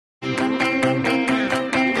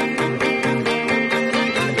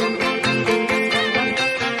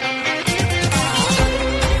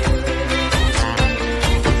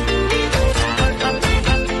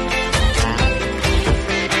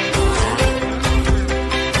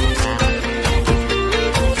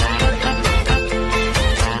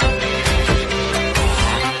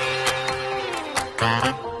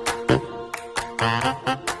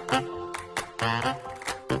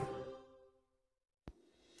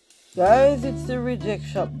Guys, it's the reject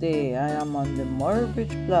shop day. I am on the Morridge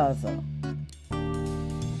Plaza.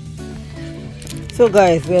 So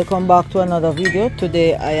guys, welcome back to another video.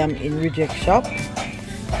 Today I am in reject shop,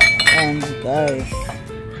 and guys,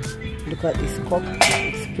 look at this cup.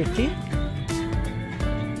 It's pretty.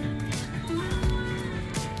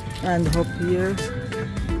 And up here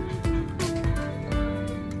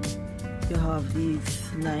you have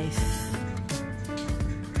these nice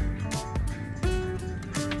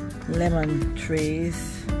lemon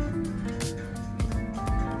trays.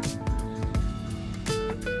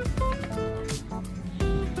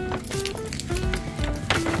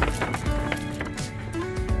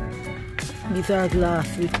 These are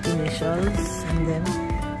glass with initials, and then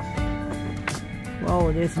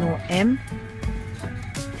wow, there's no M.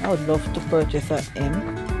 I would love to purchase a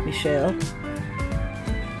M, Michelle.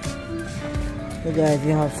 So guys,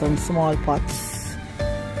 you have some small pots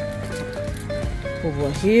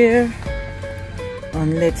over here,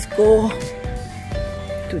 and let's go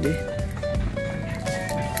to the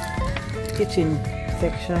kitchen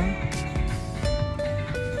section.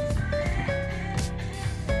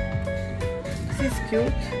 This is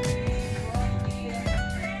cute.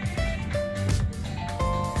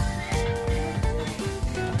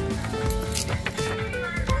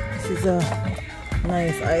 This is a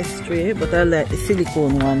nice ice tray, but I like the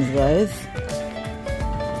silicone ones, guys.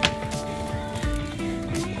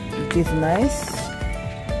 It is nice.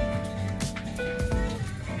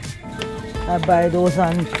 I buy those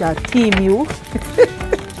on Temu.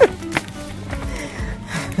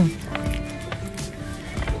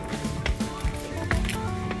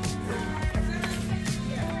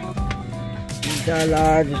 These are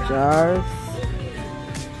large jars.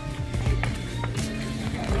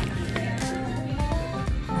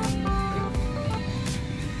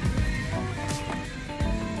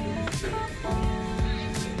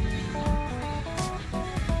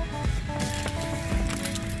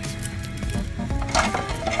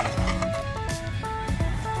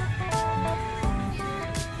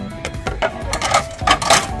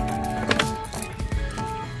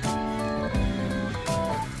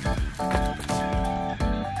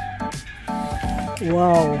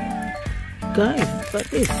 Wow, guys, look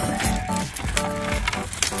at this.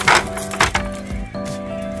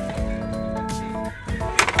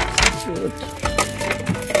 Good.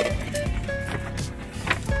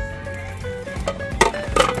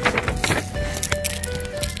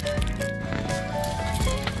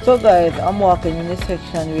 So guys, I'm walking in the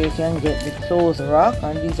section where you can get the clothes rack,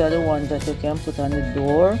 and these are the ones that you can put on the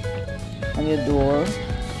door, on your door.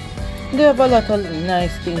 They have a lot of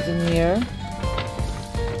nice things in here.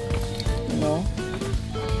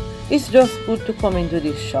 It's just good to come into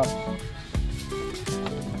this shop.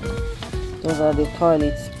 Those are the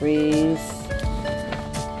toilet sprays,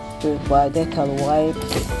 the Dettol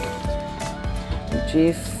wipes,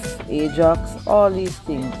 Jif, Ajax, all these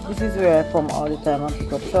things. This is where I come all the time and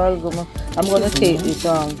pick up. So I'm gonna take this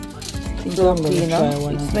floor cleaner.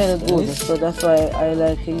 It smells good, so that's why I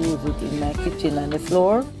like to use it in my kitchen and the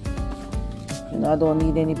floor. I don't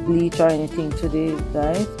need any bleach or anything today,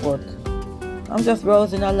 guys, but I'm just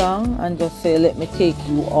browsing along and just say, let me take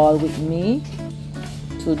you all with me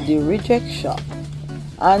to the reject shop.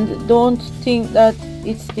 And don't think that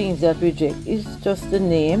it's things that reject, it's just the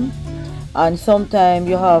name. And sometimes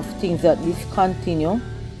you have things that discontinue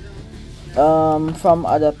from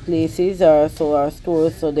other places or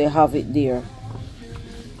stores, so they have it there.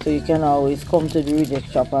 So you can always come to the reject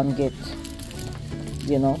shop and get,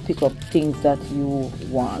 pick up things that you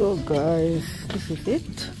want. So guys, this is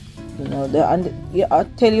it. I'll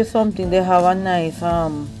tell you something, they have a nice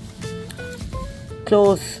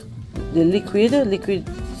clothes, the liquid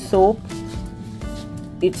soap.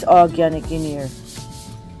 It's organic in here.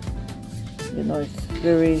 It's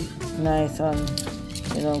very nice and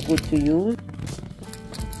good to use.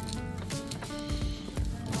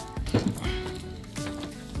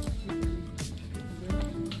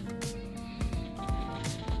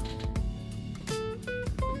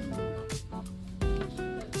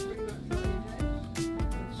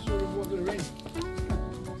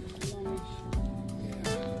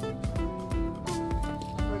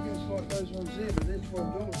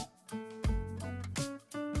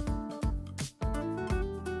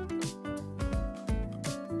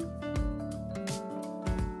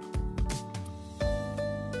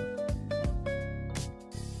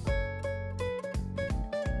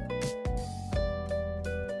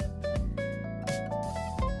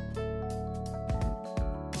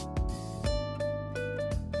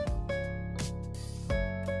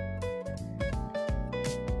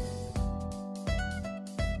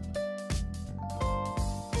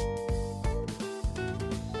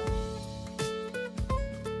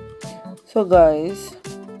 So guys,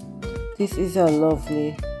 this is a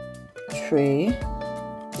lovely tray.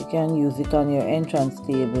 You can use it on your entrance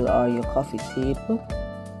table or your coffee table,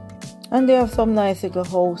 and they have some nice little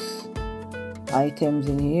house items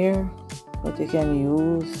in here that you can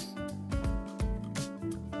use.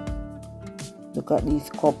 Look at these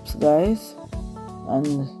cups guys,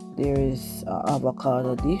 and there is an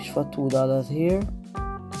avocado dish for $2 here.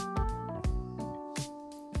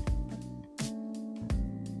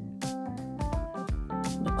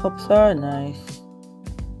 The cups are nice.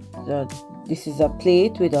 This is a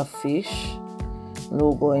plate with a fish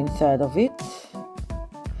logo inside of it,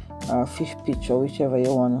 or a fish picture, whichever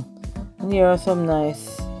you want. And here are some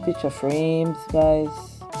nice picture frames guys,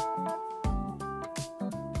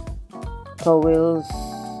 towels,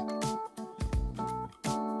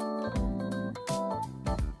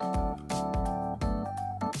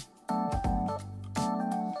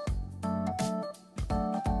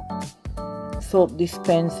 soap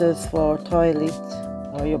dispensers for toilet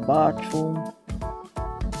or your bathroom.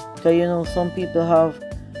 So you know, some people have,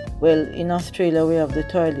 well, in Australia we have the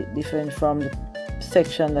toilet different from the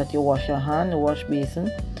section that you wash your hand, the wash basin.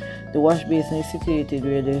 The wash basin is situated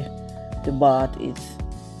where the bath is,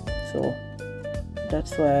 so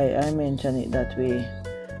that's why I mention it that way.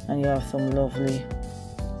 And you have some lovely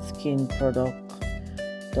skin product,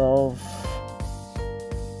 Dove,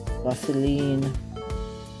 Vaseline.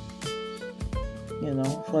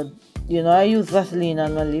 I use Vaseline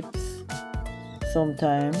on my lips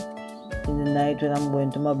sometime in the night when I'm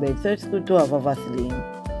going to my bed, so it's good to have a Vaseline.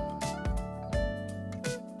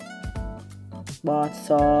 Bath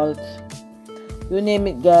salt, you name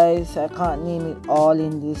it guys. I can't name it all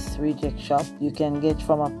in this reject shop. You can get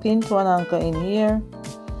from a pin to an anchor in here.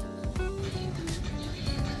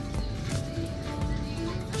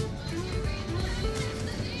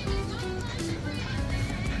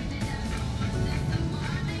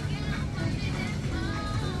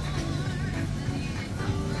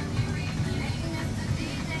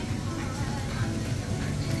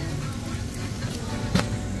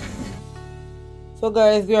 So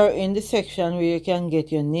guys, we are in the section where you can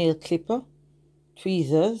get your nail clipper,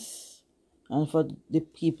 tweezers, and for the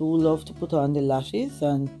people who love to put on the lashes,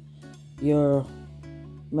 and your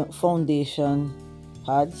foundation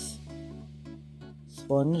pads,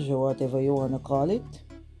 sponge, or whatever you want to call it.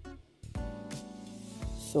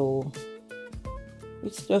 So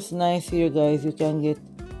it's just nice here guys. You can get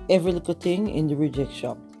every little thing in the reject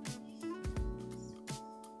shop.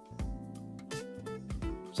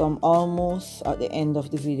 So I'm almost at the end of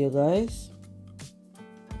the video guys.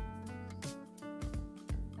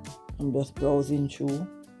 I'm just browsing through.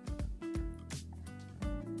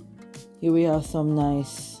 Here we have some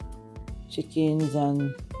nice chickens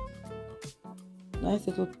and nice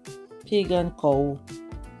little pig and cow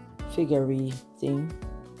figurine thing.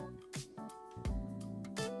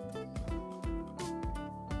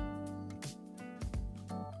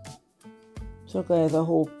 So guys, I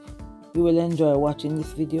hope you will enjoy watching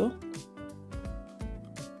this video.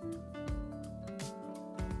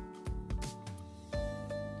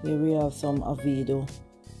 Here we have some Avedo.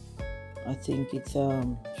 I think it's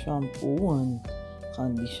shampoo and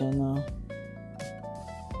conditioner.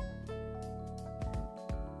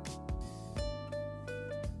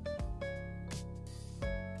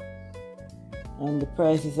 And the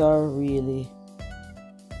prices are really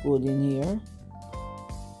good in here.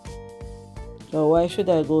 So why should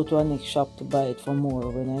I go to a next shop to buy it for more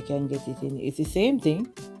when I can get it in? It's the same thing.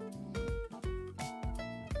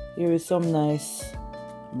 Here is some nice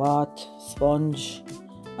bath sponge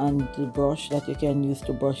and the brush that you can use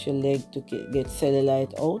to brush your leg to get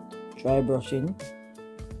cellulite out. Dry brushing.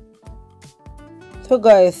 So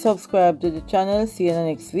guys, subscribe to the channel. See you in the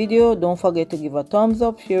next video. Don't forget to give a thumbs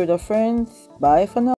up, share with your friends. Bye for now.